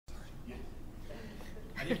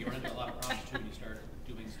think you run into a lot of problems too when you start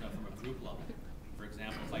doing stuff from a group level. For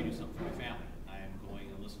example, if I do something for my family, I am going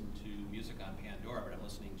and listen to music on Pandora, but I'm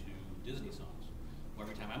listening to Disney songs. Well,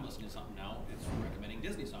 every time I'm listening to something now, it's recommending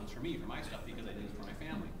Disney songs for me, for my stuff, because I did it for my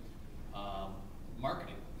family.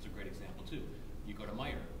 Marketing is a great example too. You go to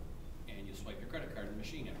Meijer, and you swipe your credit card in the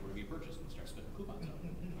machine after whatever you purchase and start spitting coupons out.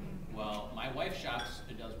 Well, my wife shops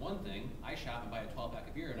and does one thing, I shop and buy a 12-pack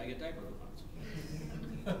of beer and I get diaper coupons.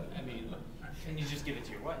 I mean... And you just give it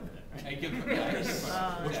to your wife then, right? I give her,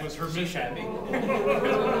 yeah, which was her mission. He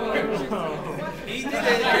He did did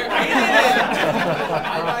it! it!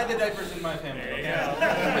 I buy the diapers in my family. There you go.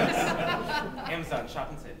 Amazon,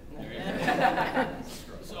 shop and save.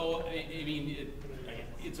 So, I mean,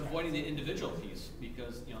 it's avoiding the individual piece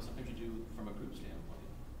because, you know, sometimes you do from a group standpoint.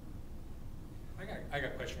 I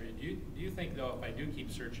got a question for you. Do you think, though, if I do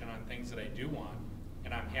keep searching on things that I do want,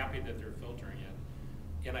 and I'm happy that they're filtering it,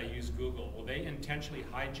 and I use Google, will they intentionally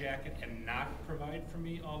hijack it and not provide for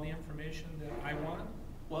me all the information that I want?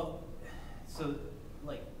 Well, so,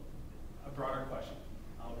 like, a broader question.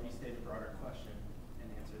 I'll restate a broader question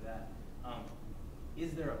and answer that.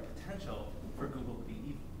 Is there a potential for Google to be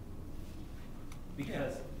evil?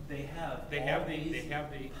 Because they have the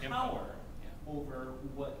power yeah. over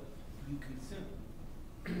what you consume.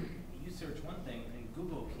 You search one thing, and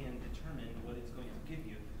Google can determine what it's going to give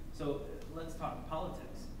you. So let's talk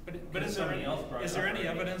politics. But is there any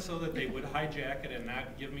evidence, though, that they would hijack it and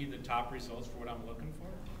not give me the top results for what I'm looking for?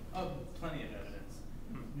 Oh, plenty of evidence.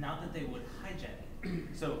 Not that they would hijack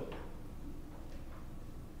it. So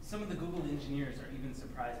some of the Google engineers are even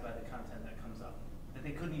surprised by the content that comes up, that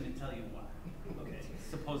they couldn't even tell you why. Okay,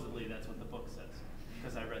 supposedly that's what the book says,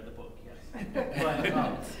 because I read the book, yes.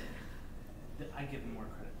 But I give them more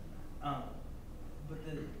credit than that. But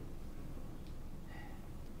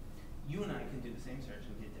you and I can do the same search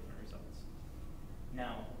and get different results.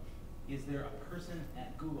 Now, is there a person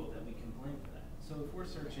at Google that we can blame for that? So if we're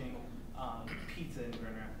searching pizza in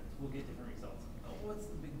Grand Rapids, we'll get different results. Oh,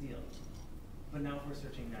 what's the big deal? But now if we're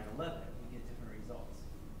searching 9/11, we get different results.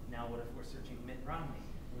 Now what if we're searching Mitt Romney?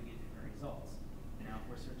 We get different results. Now if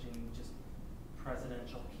we're searching just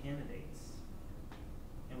presidential candidates,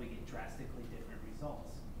 and we get drastically different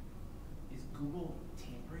results. Is Google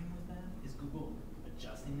tampering with that? Is Google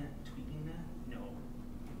adjusting that, tweaking that? No,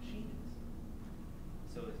 the machine is.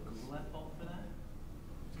 So is Google at fault for that?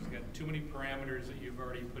 You've got too many parameters that you've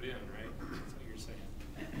already put in, right? That's what you're saying.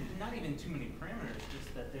 Not even too many parameters,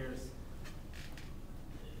 just that there's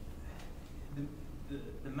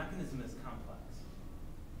the mechanism is complex.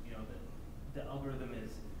 You know, the algorithm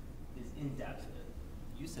is in depth.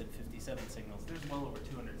 You said 57 signals. There's well over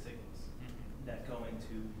 200 signals that go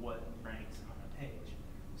into what ranks on a page.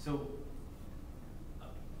 So,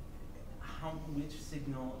 which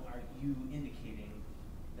signal are you indicating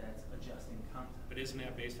that's adjusting content? But isn't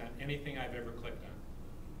that based on anything I've ever clicked on?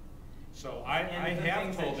 So I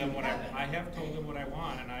have told them what I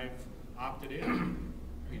want, and I've opted in.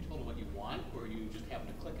 Are you told them what you want, or you just happen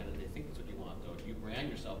to click on it and they think it's what you want, though? Do you brand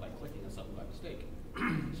yourself by clicking on something by mistake?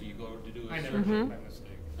 So you go to do a I search. never clicked by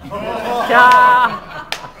mistake.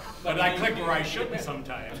 But I click where I shouldn't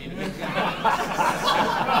sometimes. I mean,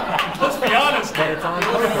 Let's be honest. It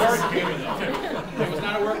was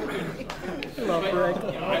not a work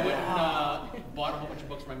computer. I went and bought a whole bunch of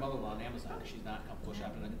books for my mother-in-law on Amazon because she's not comfortable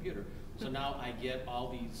shopping on a computer. So now I get all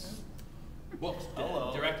these books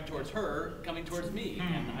directed towards her, coming towards me.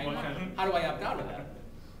 And how do I opt out of that?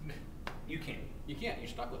 You can't. You can't. You're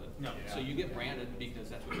stuck with it. No. So you get branded because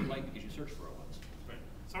that's what you like because you search for it once. Right.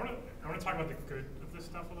 So I want to talk about the good of this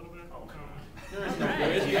stuff a little bit.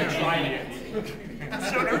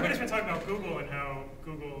 So everybody's been talking about Google and how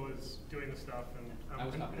Google is doing this stuff, and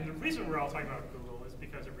the reason we're all talking about Google is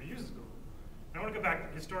because everybody uses Google. And I want to go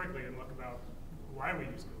back historically and look about why we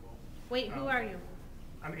use Google. Wait, who are you?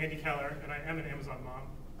 I'm Andy Keller, and I am an Amazon mom.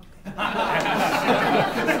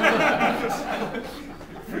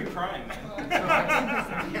 Free crime, man.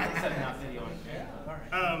 Video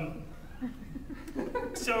on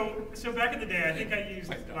So back in the day, I think I used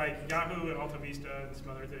like Yahoo and Alta Vista and some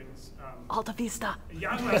other things. Alta Vista.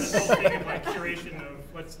 Yahoo has this whole thing of like curation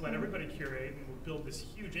of let's let everybody curate, and we'll build this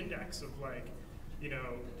huge index of like, you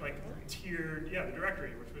know, like tiered, the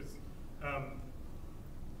directory, which was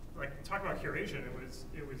like talk about curation. It was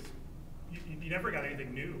you never got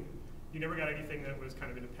anything new. You never got anything that was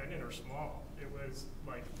kind of independent or small. It was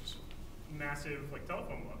like just massive like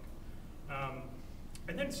telephone book.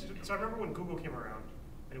 And then, so I remember when Google came around,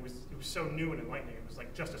 and it was so new and enlightening. It was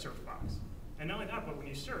like just a search box. And not only that, but when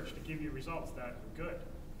you searched, it gave you results that were good.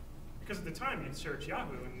 Because at the time, you'd search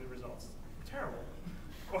Yahoo, and the results were terrible.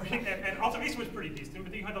 And AltaVista was pretty decent,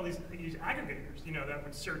 but then you had all these aggregators, you know, that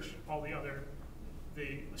would search all the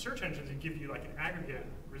search engines and give you like an aggregate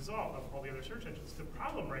result of all the other search engines. The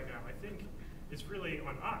problem right now, I think, is really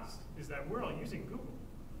on us, is that we're all using Google.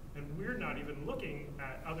 And we're not even looking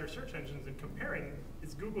at other search engines and comparing,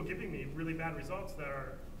 is Google giving me really bad results that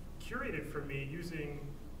are curated for me using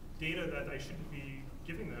data that I shouldn't be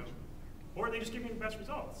giving them? Or are they just giving me the best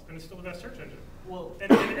results, and it's still the best search engine? Well,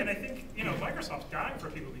 and I think, you know, Microsoft's dying for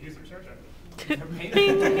people to use their search engine. they're paid to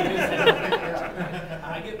use it.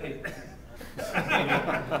 I get paid.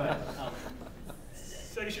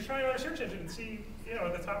 So you should try another search engine and see, you know,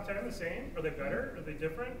 are the top 10 the same? Are they better? Are they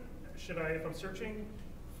different? Should I, if I'm searching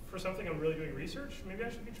for something I'm really doing research, maybe I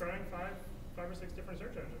should be trying five or six different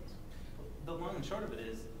search engines. The long and short of it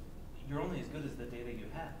is, you're only as good as the data you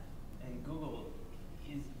have. And Google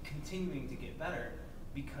is continuing to get better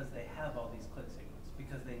because they have all these click signals,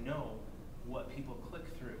 because they know what people click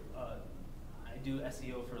through. I do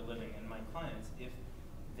SEO for a living, and my clients, if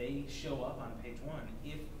they show up on page 1,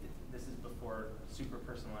 if this is before super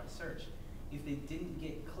personalized search, if they didn't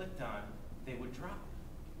get clicked on, they would drop.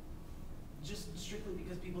 Just strictly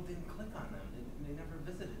because people didn't click on them. They never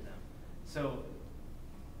visited them. So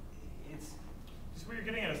it's just what you're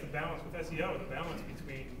getting at is the balance with SEO, the balance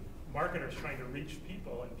between marketers trying to reach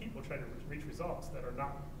people and people trying to reach results that are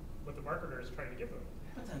not what the marketer is trying to give them.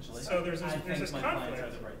 potentially. So there's this my conflict. clients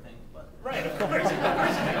are the right thing, but Right, of course.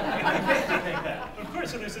 Of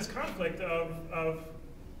course, so there's this conflict of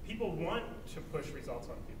people want to push results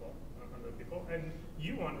on people, on other people, and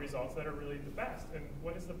you want results that are really the best. And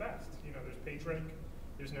what is the best? You know, there's PageRank,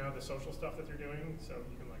 there's now the social stuff that they're doing, so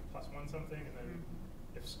you can like +1 something, and then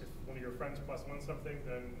if one of your friends +1 something,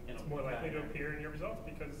 then it's more likely to appear in your results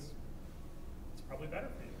because it's probably better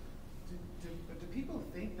for you. Do people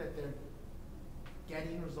think that they're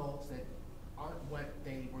getting results that aren't what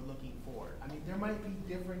they were looking for? I mean, there might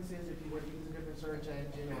be differences if you were to use a different search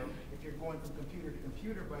engine or if you're going from computer to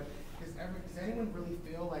computer, but does anyone really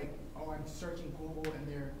feel like, oh, I'm searching Google and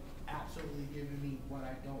they're absolutely giving me what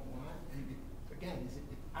I don't want? And again,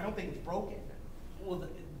 I don't think it's broken. Well,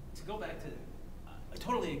 to go back to, I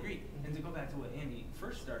totally agree. And to go back to what Andy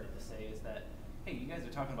first started to say is that, hey, you guys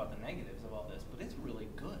are talking about the negatives of all this, but it's really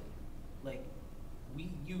good. Like,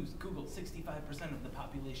 we use Google, 65% of the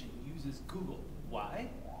population uses Google. Why?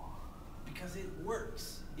 Because it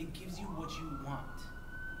works. It gives you what you want.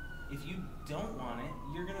 If you don't want it,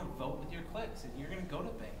 you're gonna vote with your clicks and you're gonna go to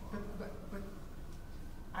Bing. But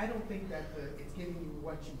I don't think that it's giving you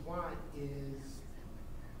what you want is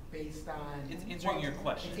based on... It's answering your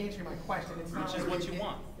question. It's answering my question. It's not which is what you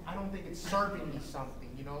want. I don't think it's serving me something,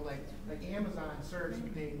 you know, like Amazon serves you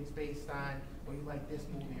things based on, well, you like this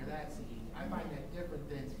movie or that scene. I find that different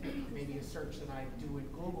than maybe a search that I do in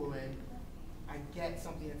Google and I get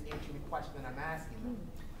something that's answering the question that I'm asking them.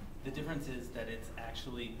 The difference is that it's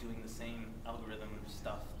actually doing the same algorithm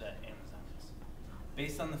stuff that Amazon is.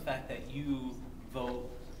 Based on the fact that you vote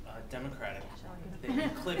Democratic, that you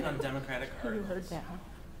click on Democratic articles,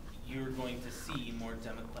 you're going to see more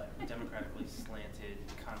democratically slanted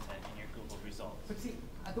content in your Google results. But see,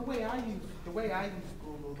 the way I use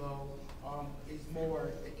Google though is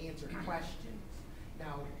more to answer questions.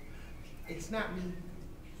 Now, it's not me.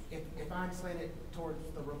 If I'm slanted towards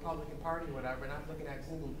the Republican Party or whatever, and I'm looking at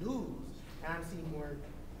Google News and I'm seeing more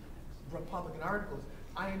Republican articles,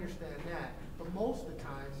 I understand that. But most of the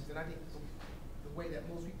times, and I think the way that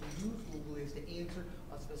most people use Google is to answer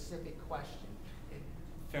a specific question.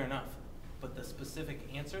 Fair enough, but the specific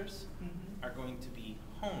answers are going to be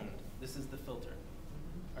honed. This is the filter.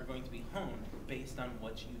 Are going to be honed based on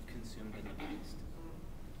what you've consumed in the past.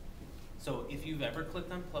 So if you've ever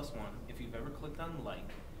clicked on +1, if you've ever clicked on like,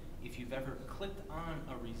 if you've ever clicked on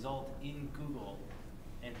a result in Google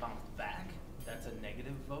and bounced back, that's a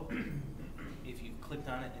negative vote. If you've clicked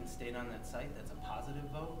on it and stayed on that site, that's a positive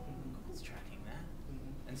vote. Google's tracking that.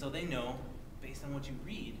 And so they know, based on what you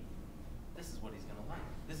read, this is what he's going to like.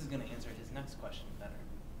 This is going to answer his next question better.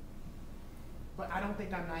 But I don't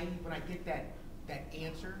think I'm naive when I get that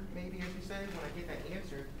answer, maybe as you say, when I get that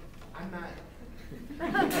answer, I'm not...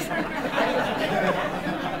 when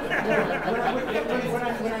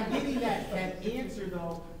I'm getting that answer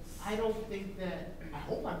though, I don't think that, I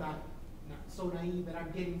hope I'm not so naive that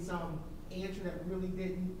I'm getting some answer that really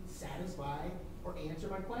didn't satisfy or answer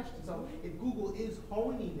my question. So if Google is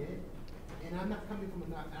honing it, and I'm not coming from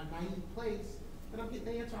a naive place, then I'm getting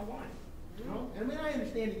the answer I want. You know? And I mean, I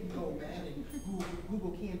understand it can go bad and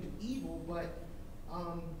Google can do evil, but I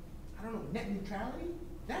don't know, net neutrality,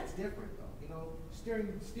 that's different though. You know,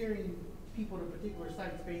 steering people to particular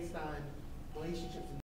sites based on relationships and